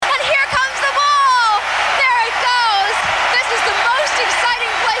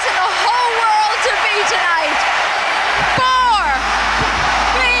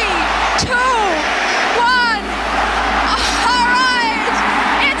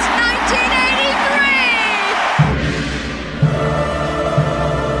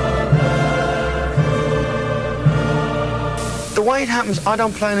way it happens, I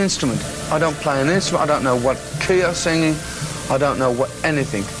don't play an instrument. I don't know what key I'm singing. I don't know what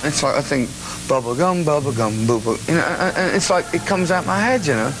anything. It's like I think bubble gum, bubble, you know, and it's like it comes out my head,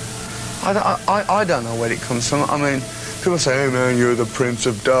 you know. I don't know where it comes from. I mean, people say, "Hey man, you're the Prince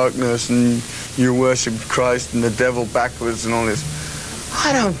of Darkness and you worship Christ and the devil backwards and all this."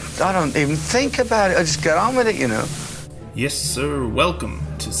 I don't even think about it. I just get on with it, you know. Yes, sir. Welcome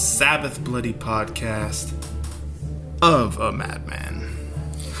to Sabbath Bloody Podcast of a Madman.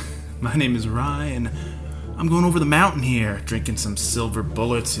 My name is Ryan. I'm going over the mountain here, drinking some silver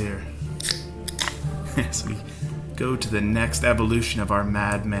bullets here. As we go to the next evolution of our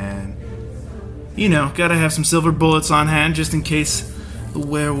Madman. You know, gotta have some silver bullets on hand just in case the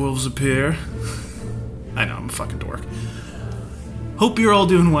werewolves appear. I know, I'm a fucking dork. Hope you're all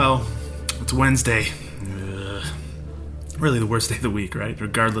doing well. It's Wednesday. Really the worst day of the week, right?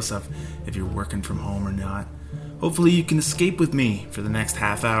 Regardless of if you're working from home or not. Hopefully you can escape with me for the next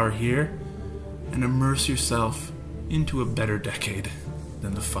half hour here and immerse yourself into a better decade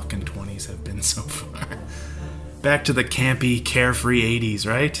than the fucking 20s have been so far. Back to the campy, carefree 80s,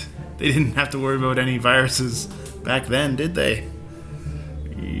 right? They didn't have to worry about any viruses back then, did they?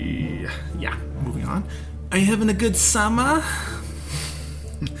 Yeah, moving on. Are you having a good summer?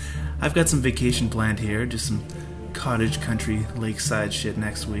 I've got some vacation planned here, just some cottage country lakeside shit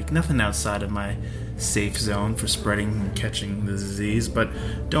next week. Nothing outside of my safe zone for spreading and catching the disease, but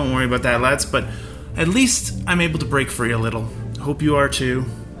don't worry about that, lads. But at least I'm able to break free a little. Hope you are too.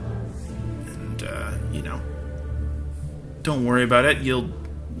 And, don't worry about it. You'll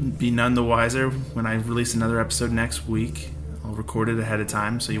be none the wiser when I release another episode next week. I'll record it ahead of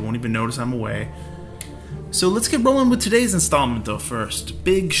time, so you won't even notice I'm away. So let's get rolling with today's installment, though, first.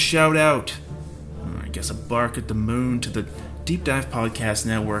 Big shout out, or I guess a bark at the moon, to the Deep Dive Podcast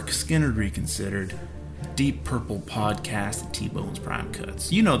Network, Skinner Reconsidered, Deep Purple Podcast, and T-Bone's Prime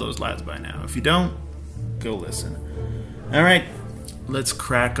Cuts. You know those lads by now. If you don't, go listen. Alright, let's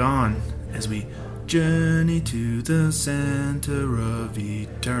crack on as we journey to the center of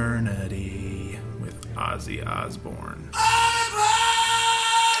eternity with Ozzy Osbourne.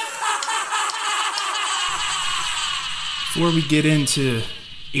 Before we get into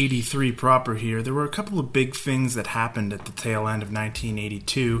 83 proper here, there were a couple of big things that happened at the tail end of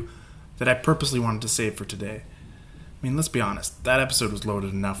 1982 that I purposely wanted to save for today. I mean, let's be honest, that episode was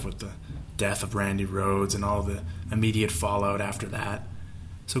loaded enough with the death of Randy Rhoads and all the immediate fallout after that.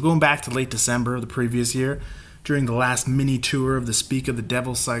 So going back to late December of the previous year, during the last mini tour of the Speak of the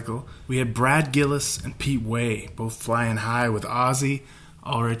Devil cycle, we had Brad Gillis and Pete Way both flying high with Ozzy,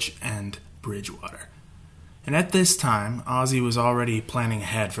 Ulrich, and Bridgewater. And at this time, Ozzy was already planning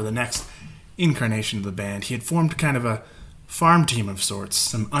ahead for the next incarnation of the band. He had formed kind of a farm team of sorts,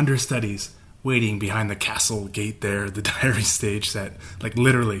 some understudies waiting behind the castle gate there, the diary stage set. Like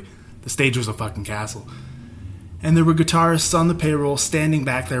literally, the stage was a fucking castle. And there were guitarists on the payroll standing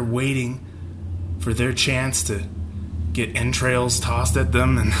back there waiting for their chance to get entrails tossed at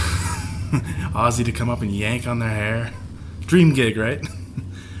them and Ozzy to come up and yank on their hair. Dream gig, right?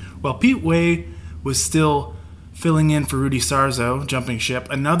 Well, Pete Way was still filling in for Rudy Sarzo, jumping ship.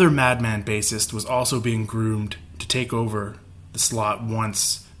 Another Madman bassist was also being groomed to take over the slot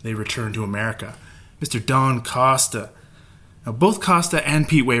once they returned to America. Mr. Don Costa. Now, both Costa and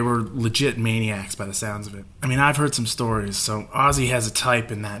Pete Way were legit maniacs by the sounds of it. I mean, I've heard some stories, so Ozzy has a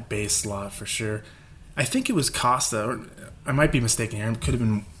type in that bass slot for sure. I think it was Costa, or I might be mistaken here, it could have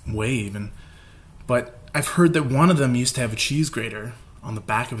been Way even. But I've heard that one of them used to have a cheese grater on the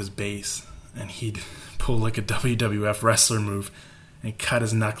back of his bass, and he'd pull like a WWF wrestler move and cut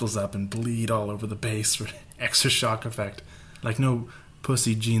his knuckles up and bleed all over the bass for extra shock effect. Like no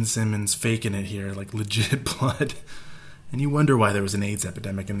pussy Gene Simmons faking it here, like legit blood. And you wonder why there was an AIDS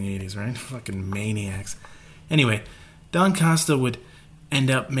epidemic in the 80s, right? Fucking maniacs. Anyway, Don Costa would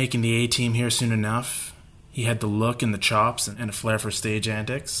end up making the A-team here soon enough. He had the look and the chops and a flair for stage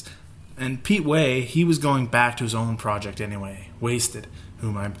antics. And Pete Way, he was going back to his own project anyway, Wasted,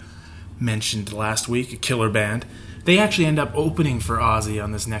 whom I mentioned last week, a killer band. They actually end up opening for Ozzy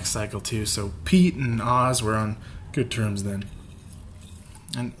on this next cycle too, so Pete and Oz were on good terms then.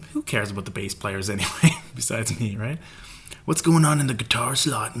 And who cares about the bass players anyway, besides me, right? What's going on in the guitar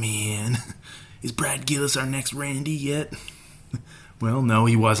slot, man? Is Brad Gillis our next Randy yet? Well, no,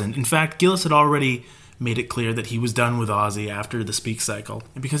 he wasn't. In fact, Gillis had already made it clear that he was done with Ozzy after the Speak cycle.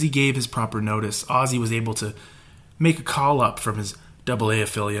 And because he gave his proper notice, Ozzy was able to make a call-up from his AA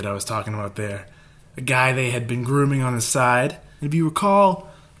affiliate I was talking about there. A guy they had been grooming on his side. And if you recall,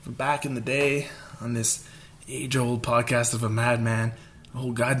 from back in the day, on this age-old podcast of a Madman, A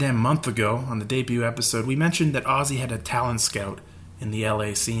whole goddamn month ago, on the debut episode, we mentioned that Ozzy had a talent scout in the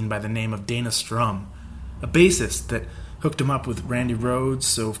LA scene by the name of Dana Strum, a bassist that hooked him up with Randy Rhoads.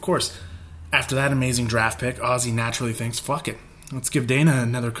 So, of course, after that amazing draft pick, Ozzy naturally thinks, fuck it, let's give Dana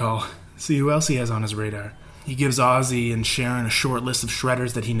another call, see who else he has on his radar. He gives Ozzy and Sharon a short list of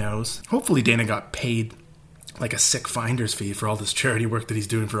shredders that he knows. Hopefully Dana got paid like a sick finder's fee for all this charity work that he's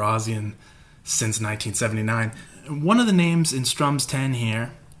doing for Ozzy since 1979. One of the names in Strum's 10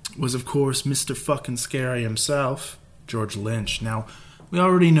 here was, of course, Mr. fucking Scary himself, George Lynch. Now, we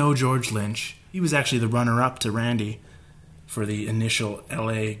already know George Lynch. He was actually the runner-up to Randy for the initial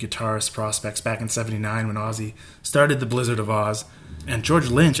LA guitarist prospects back in 79 when Ozzy started the Blizzard of Oz. And George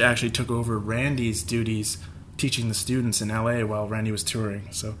Lynch actually took over Randy's duties teaching the students in LA while Randy was touring.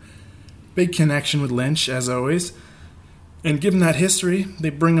 So, big connection with Lynch, as always. And given that history,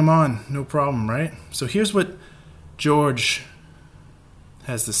 they bring him on, no problem, right? So here's what George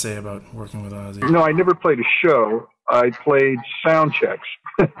has to say about working with Ozzy. No, I never played a show. I played sound checks.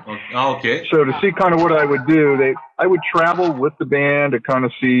 Okay. So to see kind of what I would do, I would travel with the band to kind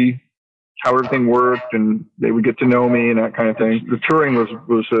of see how everything worked, and they would get to know me and that kind of thing. The touring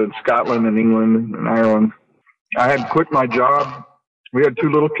was in Scotland and England and Ireland. I had quit my job. We had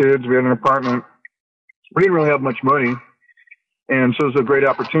 2 little kids. We had an apartment. We didn't really have much money. And so it was a great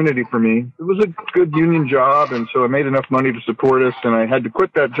opportunity for me. It was a good union job, and so I made enough money to support us, and I had to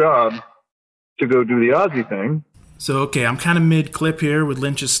quit that job to go do the Ozzy thing. So, okay, I'm kind of mid-clip here with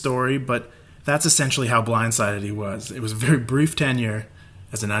Lynch's story, but that's essentially how blindsided he was. It was a very brief tenure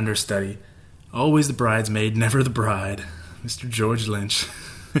as an understudy. Always the bridesmaid, never the bride. Mr. George Lynch.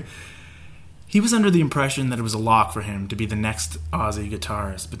 He was under the impression that it was a lock for him to be the next Ozzy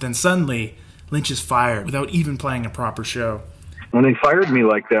guitarist, but then suddenly Lynch is fired without even playing a proper show. When they fired me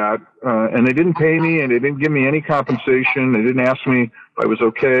like that, and they didn't pay me, and they didn't give me any compensation, they didn't ask me if I was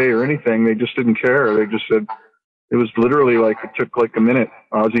okay or anything, they just didn't care. They just said, it was literally like, it took like a minute.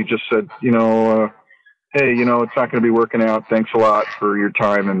 Ozzy just said, hey, it's not going to be working out. Thanks a lot for your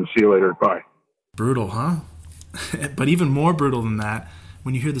time, and see you later. Bye. Brutal, huh? But even more brutal than that,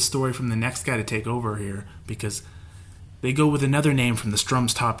 when you hear the story from the next guy to take over here, because they go with another name from the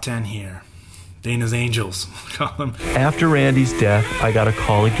Strums top 10 here. Dana's Angels, call him. After Randy's death, I got a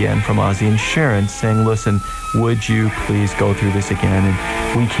call again from Ozzy and Sharon saying, listen, would you please go through this again?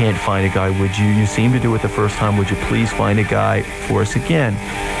 And we can't find a guy. Would you? You seemed to do it the first time. Would you please find a guy for us again?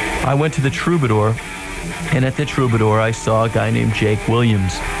 I went to the Troubadour, and at the Troubadour, I saw a guy named Jake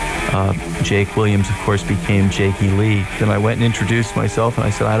Williams. Jake Williams, of course, became Jakey Lee. Then I went and introduced myself, and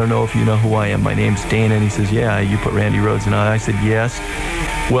I said, I don't know if you know who I am. My name's Dana. And he says, yeah, you put Randy Rhoads in. I said, yes.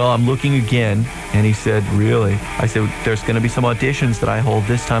 Well, I'm looking again. And he said, really? I said, there's going to be some auditions that I hold.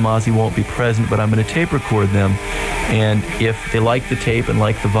 This time Ozzy won't be present, but I'm going to tape record them. And if they like the tape and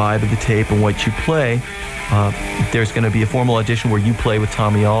like the vibe of the tape and what you play, there's going to be a formal audition where you play with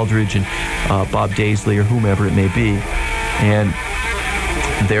Tommy Aldridge and Bob Daisley or whomever it may be. And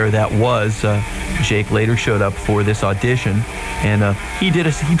there that was. Jake later showed up for this audition, and he did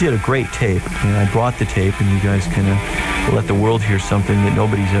a great tape. And I brought the tape, and you guys can let the world hear something that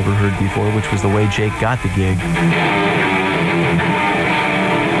nobody's ever heard before, which was the way Jake got the gig.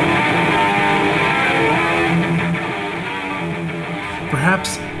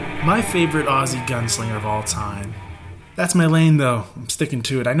 Perhaps my favorite Ozzy gunslinger of all time. That's my lane, though. I'm sticking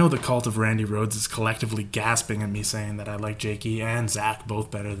to it. I know the cult of Randy Rhoads is collectively gasping at me saying that I like Jakey and Zach both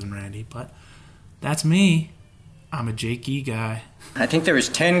better than Randy, but that's me. I'm a Jakey guy. I think there was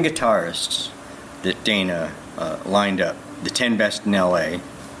 10 guitarists that Dana lined up. The 10 best in L.A.,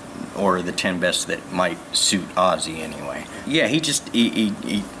 or the 10 best that might suit Ozzy anyway. Yeah, he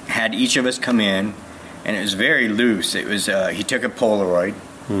had each of us come in, and it was very loose. It was, he took a Polaroid.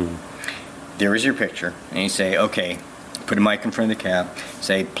 There was your picture. And he'd say, okay, put a mic in front of the cab,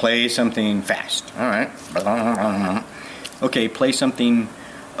 say, play something fast. All right. Okay, play something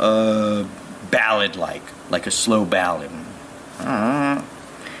ballad-like a slow ballad. And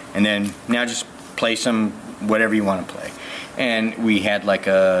then now just play some whatever you want to play. And we had like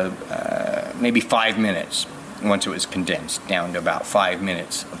maybe 5 minutes once it was condensed down to about 5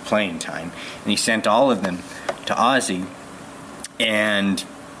 minutes of playing time. And he sent all of them to Ozzy, and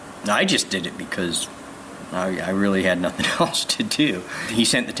I just did it because I really had nothing else to do. He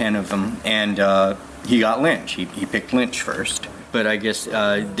sent the 10 of them, and he got Lynch. He picked Lynch first. But I guess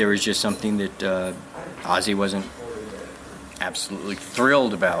there was just something that Ozzy wasn't absolutely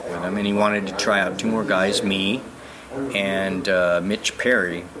thrilled about with him, and he wanted to try out 2 more guys, me and Mitch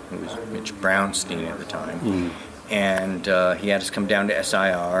Perry, who was Mitch Brownstein at the time. And he had us come down to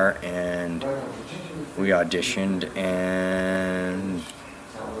SIR, and we auditioned, and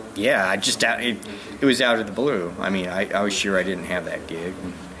Yeah, it was out of the blue. I mean, I was sure I didn't have that gig.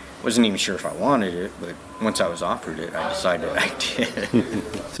 Wasn't even sure if I wanted it, but once I was offered it, I decided I did.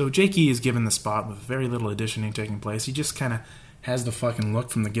 So Jake E is given the spot with very little auditioning taking place. He just kind of has the fucking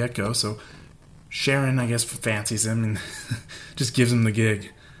look from the get-go, so Sharon, I guess, fancies him and just gives him the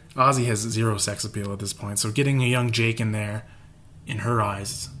gig. Ozzy has zero sex appeal at this point, so getting a young Jake in there, in her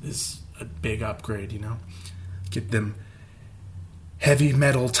eyes, is a big upgrade, you know? Get them heavy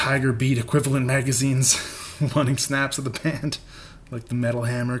metal Tiger Beat equivalent magazines wanting snaps of the band, like the Metal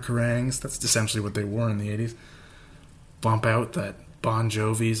Hammer Kerrangs. That's essentially what they wore in the 80s. Bump out that Bon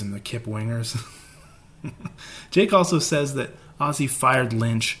Jovis and the Kip Wingers. Jake also says that Ozzy fired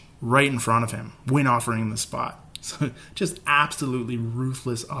Lynch right in front of him when offering him the spot. So just absolutely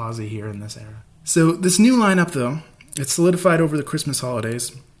ruthless Ozzy here in this era. So this new lineup, though, it's solidified over the Christmas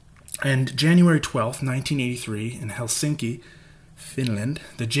holidays. And January 12th, 1983, in Helsinki, Finland,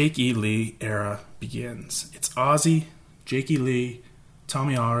 the Jake E. Lee era begins. It's Ozzy, Jake E. Lee,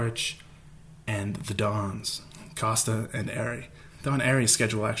 Tommy Aurich, and the Dons, Costa and Ari. Don Ari's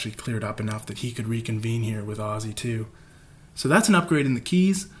schedule actually cleared up enough that he could reconvene here with Ozzy too. So that's an upgrade in the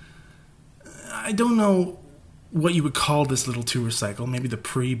keys. I don't know what you would call this little tour cycle. Maybe the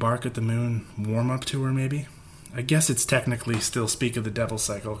pre-Bark at the Moon warm-up tour, maybe? I guess it's technically still Speak of the Devil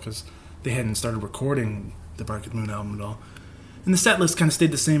cycle, because they hadn't started recording the Bark at the Moon album at all. And the set list kind of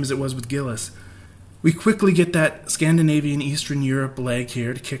stayed the same as it was with Gillis. We quickly get that Scandinavian Eastern Europe leg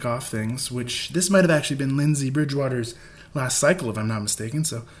here to kick off things, which this might have actually been Lindsay Bridgewater's last cycle, if I'm not mistaken,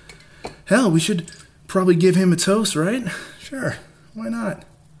 so hell, we should probably give him a toast, right? Sure, why not?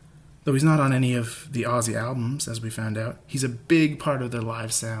 Though he's not on any of the Ozzy albums, as we found out. He's a big part of their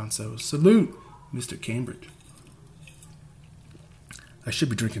live sound, so salute, Mr. Cambridge. I should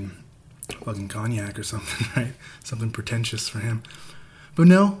be drinking fucking cognac or something, right? Something pretentious for him. But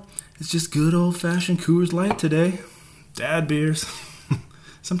no, it's just good old-fashioned Coors Light today. Dad beers.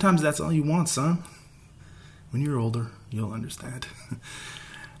 Sometimes that's all you want, son. When you're older, you'll understand.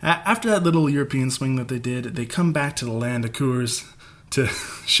 After that little European swing that they did, they come back to the land of Coors to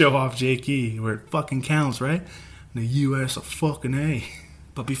show off Jake E, where it fucking counts, right? The U.S. of fucking A.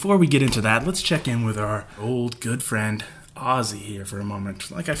 But before we get into that, let's check in with our old good friend Ozzy here for a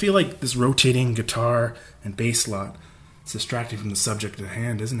moment. Like, I feel like this rotating guitar and bass slot is distracting from the subject at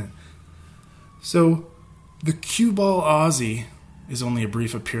hand, isn't it? So, the cue ball Ozzy is only a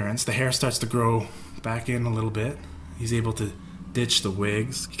brief appearance. The hair starts to grow back in a little bit. He's able to ditch the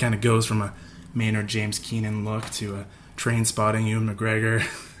wigs. He kind of goes from a Maynard James Keenan look to a Train-spotting Ewan McGregor,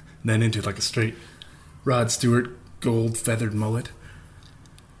 then into like a straight Rod Stewart gold feathered mullet.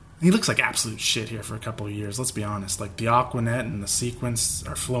 He looks like absolute shit here for a couple of years, let's be honest. Like, the Aquanet and the sequins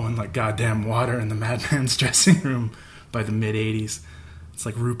are flowing like goddamn water in the Madman's dressing room by the mid-'80s. It's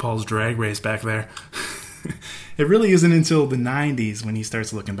like RuPaul's Drag Race back there. It really isn't until the 90s when he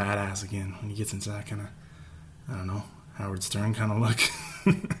starts looking badass again, when he gets into that kind of, I don't know, Howard Stern kind of look.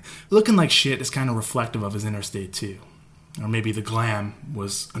 Looking like shit is kind of reflective of his inner state too. Or maybe the glam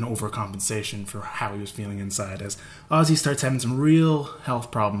was an overcompensation for how he was feeling inside, as Ozzy starts having some real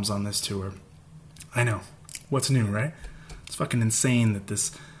health problems on this tour. I know. What's new, right? It's fucking insane that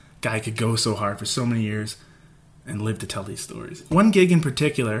this guy could go so hard for so many years and live to tell these stories. One gig in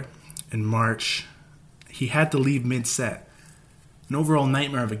particular, in March, he had to leave mid-set. An overall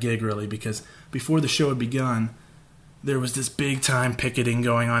nightmare of a gig, really, because before the show had begun, there was this big-time picketing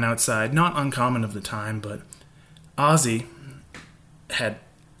going on outside. Not uncommon of the time, but Ozzy had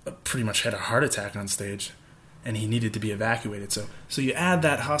pretty much had a heart attack on stage, and he needed to be evacuated. So you add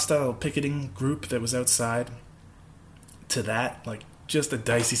that hostile picketing group that was outside to that, like, just a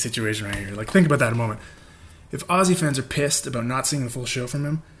dicey situation right here. Like, think about that a moment. If Ozzy fans are pissed about not seeing the full show from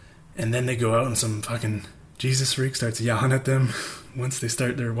him, and then they go out and some fucking Jesus freak starts yelling at them once they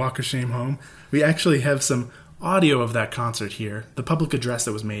start their walk of shame home, we actually have some audio of that concert here, the public address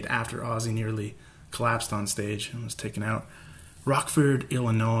that was made after Ozzy nearly collapsed on stage and was taken out. Rockford,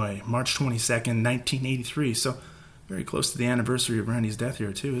 Illinois, March 22nd, 1983. So, very close to the anniversary of Randy's death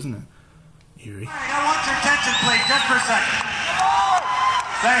here, too, isn't it? Eerie. All right, I want your attention, please, just for a second.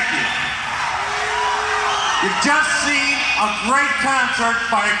 Thank you. You've just seen a great concert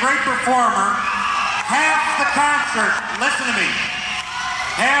by a great performer. Half the concert, listen to me,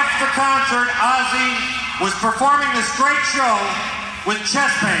 half the concert, Ozzy was performing this great show with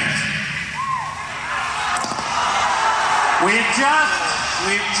chest pains. We've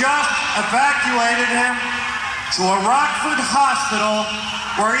just evacuated him to a Rockford hospital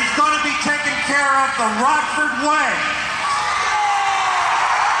where he's going to be taken care of the Rockford way.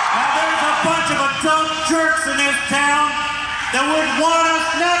 Now there's a bunch of adult jerks in this town that would want us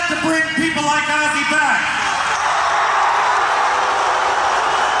not to bring people like Ozzy back.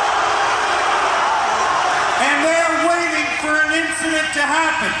 And they're waiting for an incident to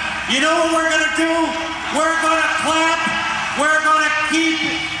happen. You know what we're going to do? We're going to clap. We're going to keep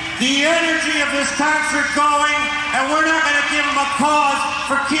the energy of this concert going, and we're not going to give them a cause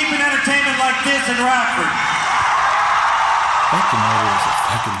for keeping entertainment like this in Rockford. That promoter is a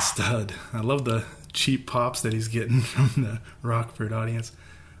fucking stud. I love the cheap pops that he's getting from the Rockford audience.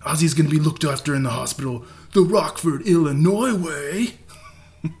 Ozzy's going to be looked after in the hospital the Rockford, Illinois way.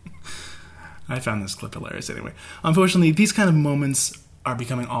 I found this clip hilarious anyway. Unfortunately, these kind of moments are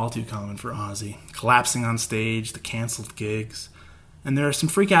becoming all too common for Ozzy. Collapsing on stage, the cancelled gigs. And there are some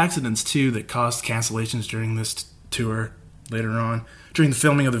freak accidents, too, that caused cancellations during this tour later on. During the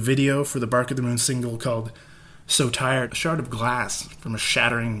filming of the video for the Bark at the Moon single called So Tired, a shard of glass from a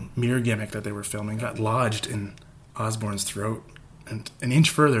shattering mirror gimmick that they were filming got lodged in Osbourne's throat. And an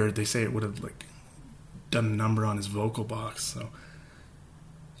inch further, they say it would have done a number on his vocal box. So,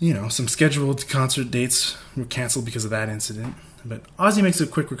 some scheduled concert dates were canceled because of that incident. But Ozzy makes a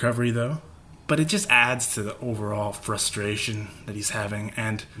quick recovery, though. But it just adds to the overall frustration that he's having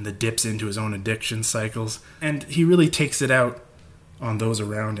and the dips into his own addiction cycles. And he really takes it out on those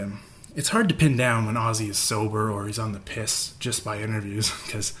around him. It's hard to pin down when Ozzy is sober or he's on the piss just by interviews,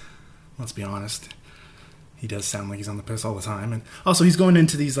 because, let's be honest, he does sound like he's on the piss all the time. And also, he's going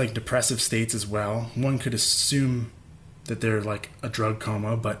into these depressive states as well. One could assume that they're a drug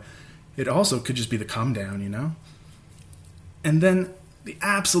coma, but it also could just be the come down, And then the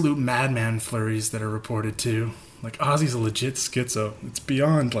absolute madman flurries that are reported too. Ozzy's a legit schizo. It's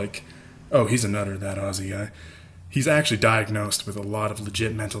beyond oh, he's a nutter, that Ozzy guy. He's actually diagnosed with a lot of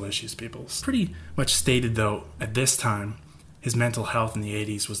legit mental issues, people. It's pretty much stated, though, at this time, his mental health in the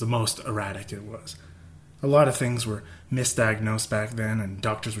 80s was the most erratic it was. A lot of things were misdiagnosed back then, and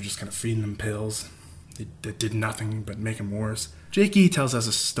doctors were just kind of feeding him pills that did nothing but make him worse. Jake E. tells us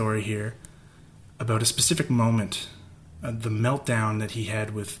a story here about a specific moment, the meltdown that he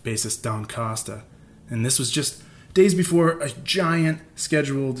had with bassist Don Costa. And this was just days before a giant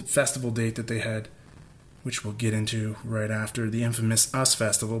scheduled festival date that they had, which we'll get into right after the infamous US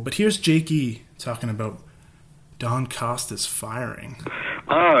Festival. But here's Jake E. talking about Don Costa's firing.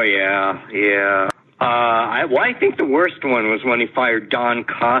 Oh, yeah. I think the worst one was when he fired Don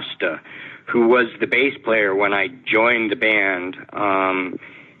Costa, who was the bass player when I joined the band.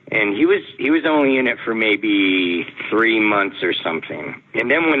 And he was only in it for maybe 3 months or something.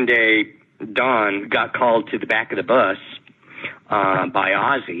 And then one day, Don got called to the back of the bus by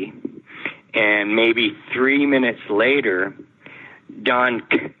Ozzy. And maybe 3 minutes later, Don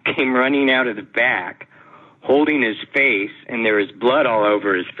came running out of the back, holding his face, and there was blood all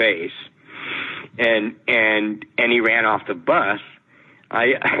over his face. And he ran off the bus.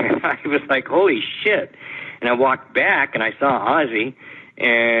 I was like, holy shit. And I walked back, and I saw Ozzy.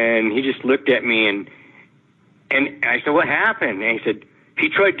 And he just looked at me, and I said, what happened? And he said, he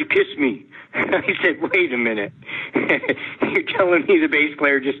tried to kiss me. I said, wait a minute. You're telling me the bass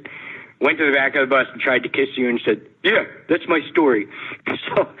player just went to the back of the bus and tried to kiss you and said, yeah, that's my story.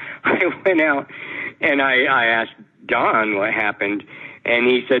 So I went out, and I asked Don what happened, and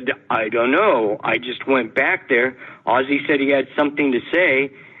he said, I don't know. I just went back there. Ozzy said he had something to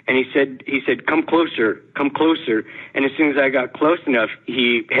say. And he said, come closer. And as soon as I got close enough,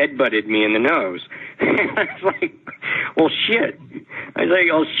 he headbutted me in the nose. I was like, well, shit. I was like,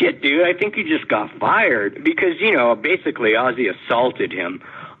 oh, shit, dude, I think you just got fired. Because, basically Ozzy assaulted him.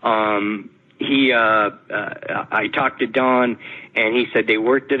 I talked to Don, and he said they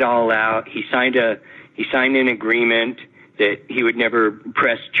worked it all out. He signed an agreement that he would never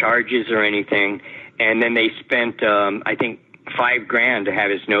press charges or anything. And then they spent, I think, $5,000 to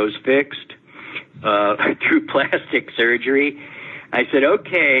have his nose fixed through plastic surgery. I said,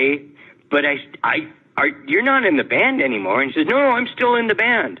 okay, but you're not in the band anymore. And he said, no, I'm still in the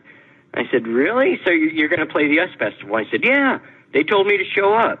band. I said, really? So you're going to play the US Festival? I said, yeah. They told me to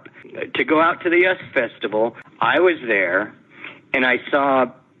show up, to go out to the US Festival. I was there, and I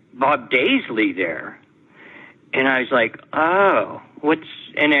saw Bob Daisley there. And I was like, oh,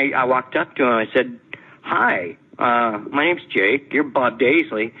 and I walked up to him. I said, hi. My name's Jake. You're Bob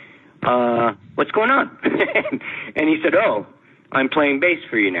Daisley. What's going on? And he said, oh, I'm playing bass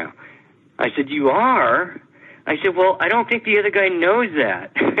for you now. I said, you are? I said, well, I don't think the other guy knows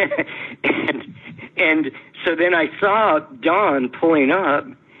that. and so then I saw Don pulling up,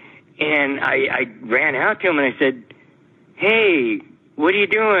 and I ran out to him, and I said, hey, what are you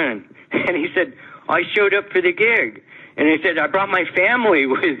doing? And he said, I showed up for the gig. And I said, I brought my family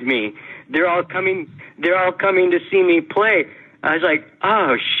with me. They're all coming to see me play. I was like,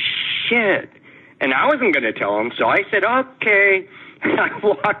 oh, shit. And I wasn't going to tell them, so I said, okay. And I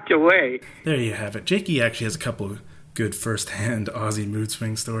walked away. There you have it. Jakey actually has a couple of good first-hand Ozzy mood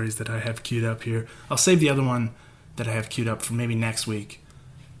swing stories that I have queued up here. I'll save the other one that I have queued up for maybe next week.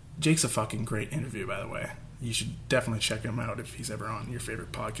 Jake's a fucking great interview, by the way. You should definitely check him out if he's ever on your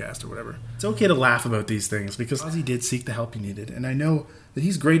favorite podcast or whatever. It's okay to laugh about these things because Ozzy did seek the help he needed, and I know that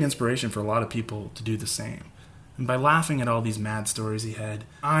he's great inspiration for a lot of people to do the same. And by laughing at all these mad stories he had,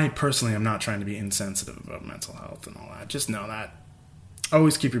 I personally am not trying to be insensitive about mental health and all that. Just know that.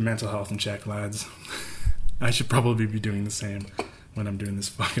 Always keep your mental health in check, lads. I should probably be doing the same when I'm doing this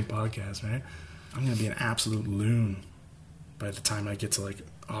fucking podcast, right? I'm going to be an absolute loon by the time I get to, like,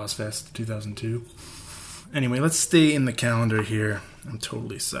 Ozfest 2002. Anyway, let's stay in the calendar here. I'm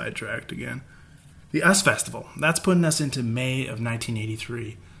totally sidetracked again. The US Festival. That's putting us into May of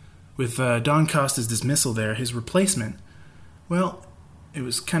 1983. With Don Costa's dismissal there, his replacement, well, it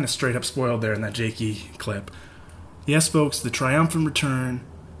was kind of straight up spoiled there in that Jakey clip. Yes, folks, the triumphant return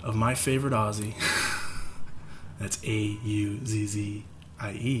of my favorite Ozzy. That's A-U-Z-Z-I-E.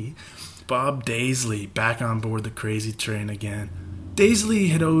 Bob Daisley back on board the crazy train again. Daisley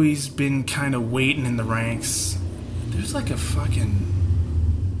had always been kind of waiting in the ranks. There's like a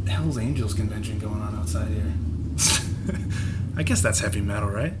fucking Hell's Angels convention going on outside here. I guess that's heavy metal,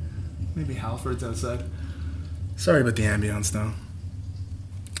 right? Maybe Halford's outside. Sorry about the ambience, though.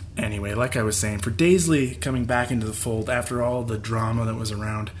 Anyway, like I was saying, for Daisley coming back into the fold after all the drama that was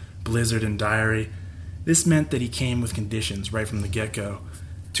around Blizzard and Diary, this meant that he came with conditions right from the get-go.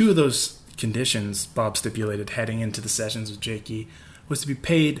 Two of those conditions Bob stipulated heading into the sessions with Jakey was to be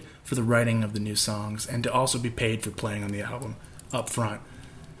paid for the writing of the new songs and to also be paid for playing on the album up front.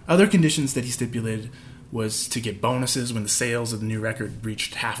 Other conditions that he stipulated was to get bonuses when the sales of the new record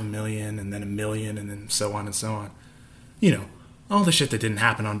reached 500,000 and then 1 million and then so on and so on. You know, all the shit that didn't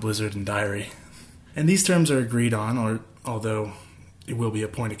happen on Blizzard and Diary. And these terms are agreed on, although it will be a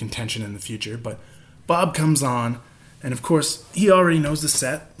point of contention in the future, but Bob comes on, and of course, he already knows the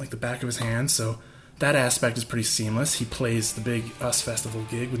set like the back of his hand, so that aspect is pretty seamless. He plays the big US Festival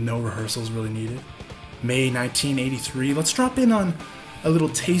gig with no rehearsals really needed. May 1983, let's drop in on a little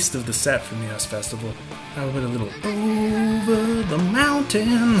taste of the set from the US Festival. How about a little Over the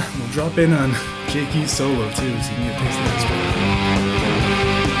Mountain? We'll drop in on Jakey's solo too, so you can get a taste of this.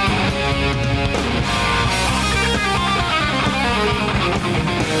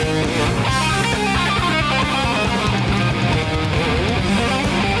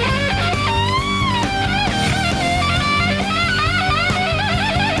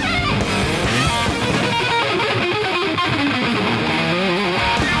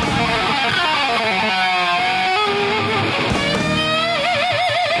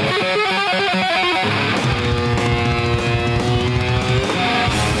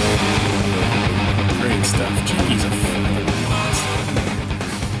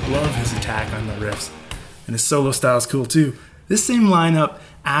 Love his attack on the riffs, and his solo style is cool too. This same lineup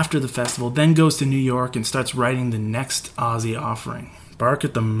after the festival then goes to New York and starts writing the next Ozzy offering. Bark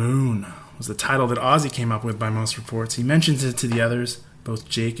at the Moon was the title that Ozzy came up with by most reports. He mentions it to the others. Both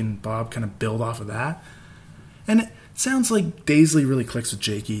Jake and Bob kind of build off of that. And it sounds like Daisley really clicks with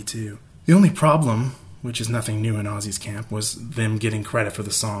Jakey too. The only problem, which is nothing new in Ozzy's camp, was them getting credit for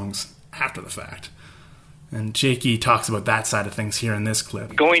the songs after the fact. And Jakey talks about that side of things here in this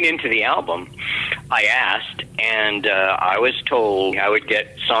clip. Going into the album, I asked, and I was told I would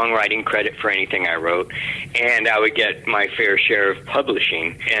get songwriting credit for anything I wrote, and I would get my fair share of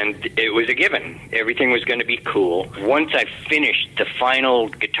publishing, and it was a given. Everything was going to be cool. Once I finished the final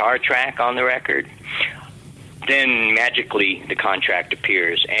guitar track on the record, then magically the contract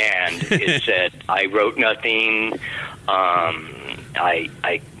appears, and it said, I wrote nothing,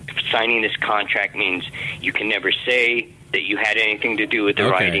 signing this contract means you can never say that you had anything to do with the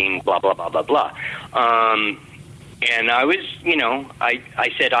writing, blah, blah, blah, blah, blah. And I was,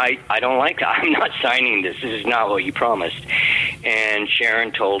 I said, I don't like that. I'm not signing this. This is not what you promised. And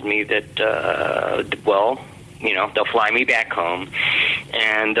Sharon told me that, they'll fly me back home,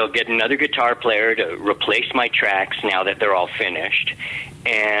 and they'll get another guitar player to replace my tracks now that they're all finished,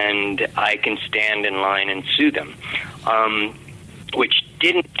 and I can stand in line and sue them, which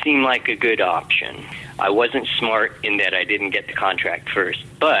didn't seem like a good option. I wasn't smart in that I didn't get the contract first,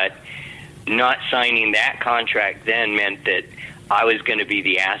 but not signing that contract then meant that I was going to be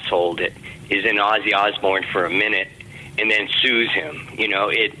the asshole that is in Ozzy Osbourne for a minute and then sues him.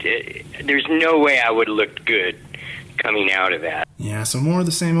 There's no way I would have looked good coming out of that. Yeah, so more of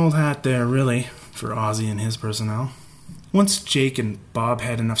the same old hat there, really, for Ozzy and his personnel. Once Jake and Bob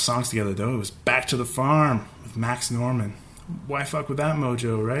had enough songs together, though, it was back to the farm with Max Norman. Why fuck with that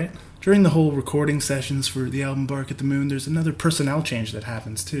mojo, right? During the whole recording sessions for the album Bark at the Moon, there's another personnel change that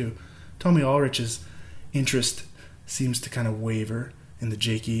happens, too. Tommy Ulrich's interest seems to kind of waver in the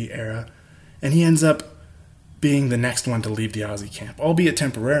Jakey era, and he ends up being the next one to leave the Ozzy camp, albeit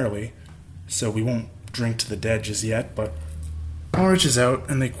temporarily, so we won't drink to the dead just yet, but Ulrich is out,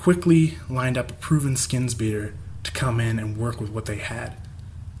 and they quickly lined up a proven skins beater to come in and work with what they had.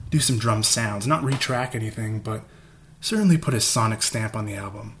 Do some drum sounds, not retrack anything, but certainly put his sonic stamp on the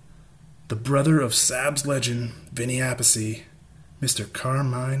album. The brother of Sab's legend, Vinny Appice, Mr.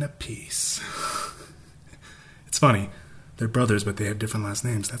 Carmine Appice. It's funny, they're brothers, but they have different last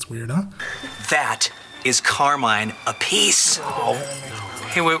names. That's weird, huh? That is Carmine Appice. Oh.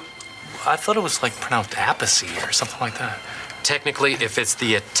 Hey, wait, I thought it was like pronounced Appice or something like that. Technically, if it's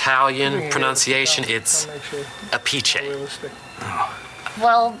the Italian pronunciation, it's Appice. Oh.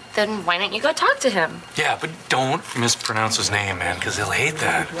 Well, then why don't you go talk to him? Yeah, but don't mispronounce his name, man, because he'll hate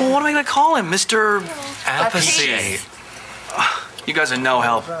that. Well, what am I going to call him? Mr. Appice. You guys are no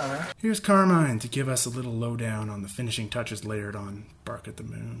help. Here's Carmine to give us a little lowdown on the finishing touches layered on Bark at the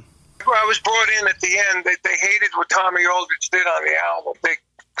Moon. I was brought in at the end. They hated what Tommy Aldrich did on the album. They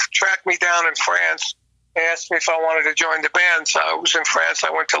tracked me down in France. They asked me if I wanted to join the band. So I was in France. I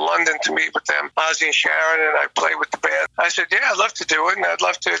went to London to meet with them, Ozzy and Sharon, and I played with the band. I said, yeah, I'd love to do it, and I'd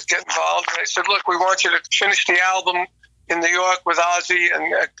love to get involved. And they said, look, we want you to finish the album in New York with Ozzy, and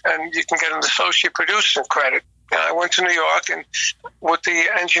you can get an associate producer credit. And I went to New York, and with the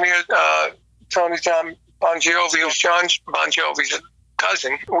engineer, Tony John Bon Jovi, who's John Bon Jovi's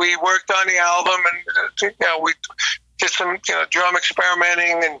cousin, we worked on the album, and we did some drum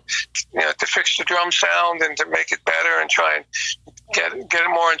experimenting, and to fix the drum sound and to make it better and try and get it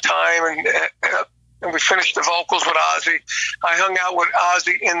more in time, and we finished the vocals with Ozzy. I hung out with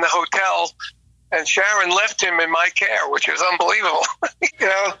Ozzy in the hotel, and Sharon left him in my care, which is unbelievable.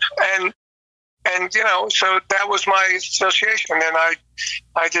 And so that was my association. And then I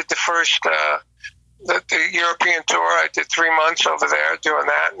did the first the European tour. I did 3 months over there doing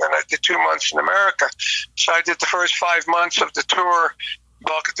that, and then I did 2 months in America. So I did the first 5 months of the tour,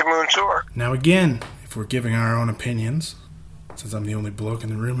 Bark at the Moon tour. Now again, if we're giving our own opinions, since I'm the only bloke in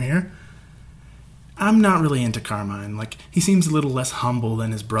the room here, I'm not really into Carmine. Like, he seems a little less humble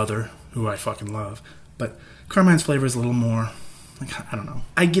than his brother, who I fucking love. But Carmine's flavor is a little more, I don't know.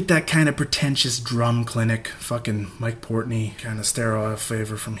 I get that kind of pretentious drum clinic, fucking Mike Portney kind of sterile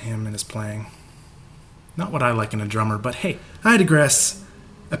flavor from him and his playing. Not what I like in a drummer, but hey, I digress.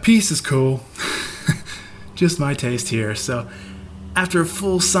 Appice is cool. Just my taste here. So, after a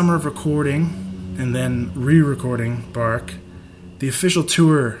full summer of recording, and then re-recording Bark, the official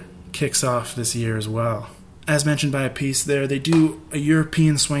tour kicks off this year as well. As mentioned by Appice there, they do a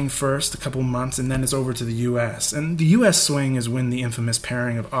European swing first, a couple months, and then it's over to the US. And the US swing is when the infamous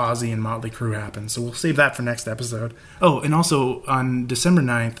pairing of Ozzy and Motley Crue happens, so we'll save that for next episode. Oh, and also, on December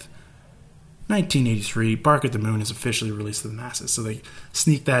 9th, 1983, Bark at the Moon is officially released to the masses, so they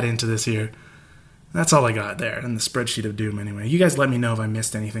sneak that into this year. That's all I got there, in the spreadsheet of doom anyway. You guys let me know if I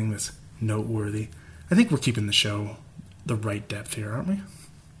missed anything that's noteworthy. I think we're keeping the show the right depth here, aren't we?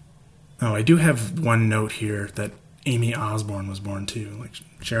 Oh, I do have one note here that Amy Osbourne was born too, like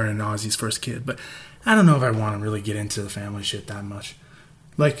Sharon and Ozzy's first kid, but I don't know if I want to really get into the family shit that much.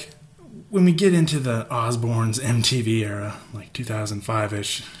 Like, when we get into the Osbournes MTV era, like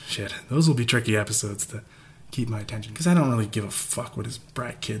 2005-ish shit, those will be tricky episodes to keep my attention, because I don't really give a fuck what his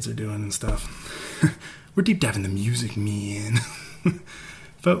brat kids are doing and stuff. We're deep diving the music, man.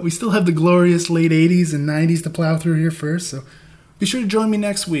 But we still have the glorious late 80s and 90s to plow through here first, so be sure to join me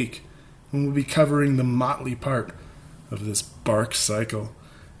next week when we'll be covering the motley part of this Bark cycle.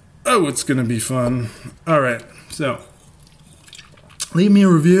 Oh, it's gonna be fun. Alright, so leave me a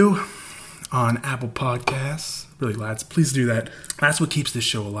review on Apple Podcasts. Really, lads, please do that. That's what keeps this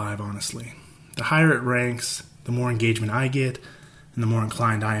show alive, honestly. The higher it ranks, the more engagement I get, and the more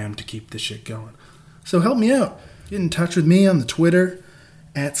inclined I am to keep this shit going. So help me out. Get in touch with me on the Twitter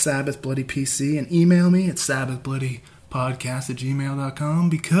at Sabbath Bloody PC, and email me at sabbathbloodypodcast@gmail.com,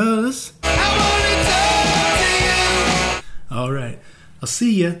 because alright, I'll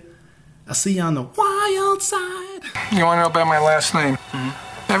see you on the wild side. You want to know about my last name?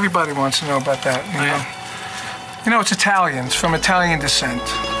 Mm-hmm. Everybody wants to know about that. You know, it's Italian. It's from Italian descent.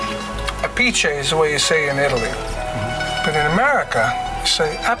 Appice is the way you say in Italy. Mm-hmm. But in America, you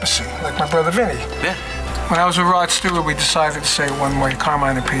say Appice, like my brother Vinny. Yeah. When I was with Rod Stewart, we decided to say it one way,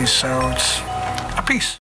 Carmine Appice, so it's Appice.